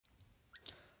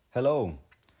Hello,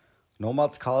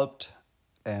 Nomad Sculpt,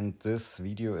 and this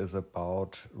video is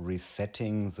about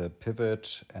resetting the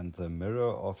pivot and the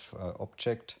mirror of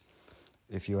object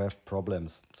if you have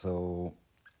problems. So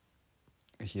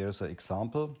here's an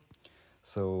example.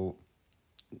 So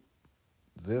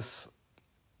this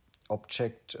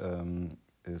object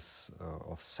is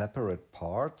of separate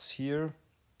parts here,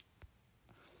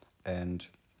 and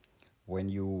when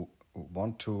you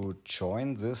want to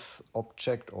join this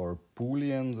object or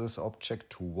boolean this object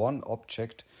to one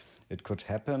object, it could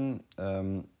happen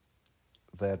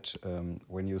that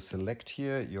when you select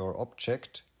here your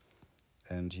object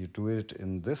and you do it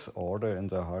in this order in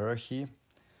the hierarchy,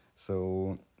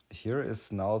 so here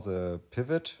is now the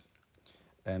pivot,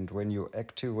 and when you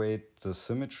activate the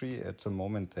symmetry, at the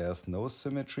moment there's no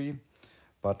symmetry,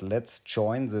 but let's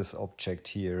join this object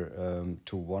here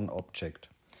to one object.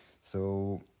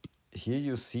 So here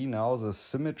you see now the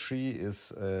symmetry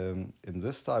is in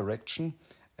this direction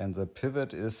and the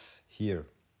pivot is here.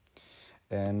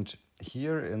 And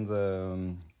here in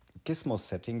the gizmo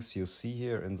settings, you see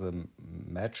here in the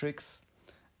matrix,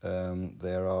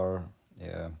 there are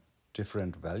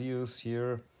different values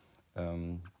here.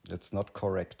 It's not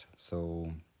correct.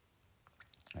 So,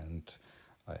 and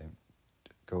I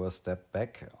go a step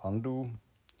back, undo.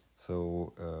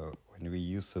 So when we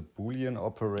use the Boolean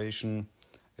operation,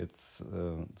 it's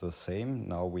the same.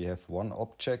 Now we have one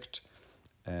object,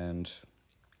 and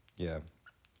yeah,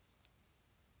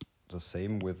 the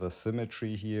same with the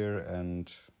symmetry here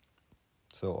and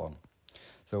so on.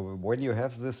 So when you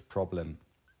have this problem,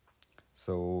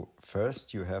 so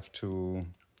first you have to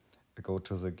go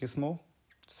to the gizmo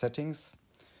settings,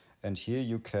 and here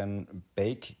you can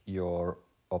bake your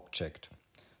object.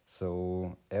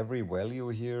 So every value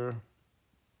here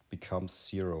becomes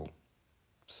 0.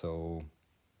 So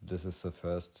this is the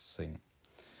first thing.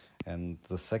 And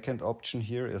the second option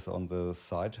here is on the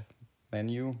side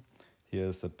menu.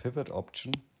 Here's the pivot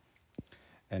option.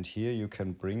 And here you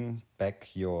can bring back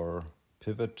your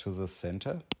pivot to the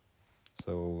center.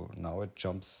 So now it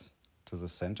jumps to the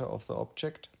center of the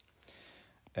object.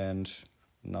 And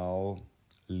now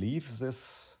leave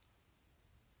this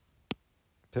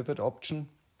pivot option.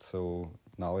 So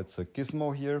now it's a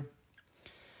gizmo here.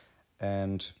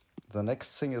 And the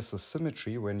next thing is the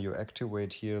symmetry. When you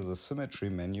activate here the symmetry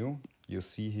menu, you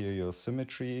see here your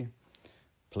symmetry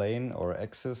plane or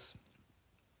axis.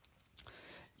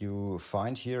 You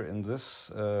find here in this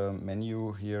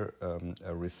menu here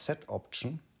a reset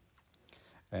option.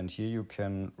 And here you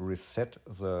can reset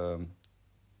the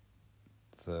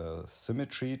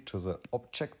symmetry to the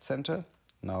object center.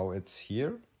 Now it's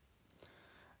here.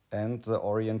 And the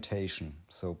orientation.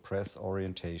 So press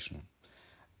orientation.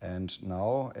 And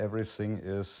now everything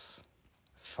is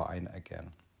fine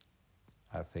again,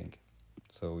 I think.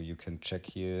 So you can check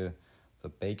here the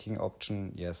baking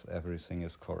option. Yes, everything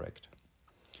is correct.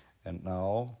 And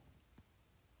now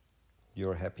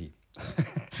you're happy.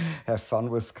 Have fun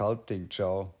with sculpting.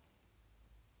 Ciao.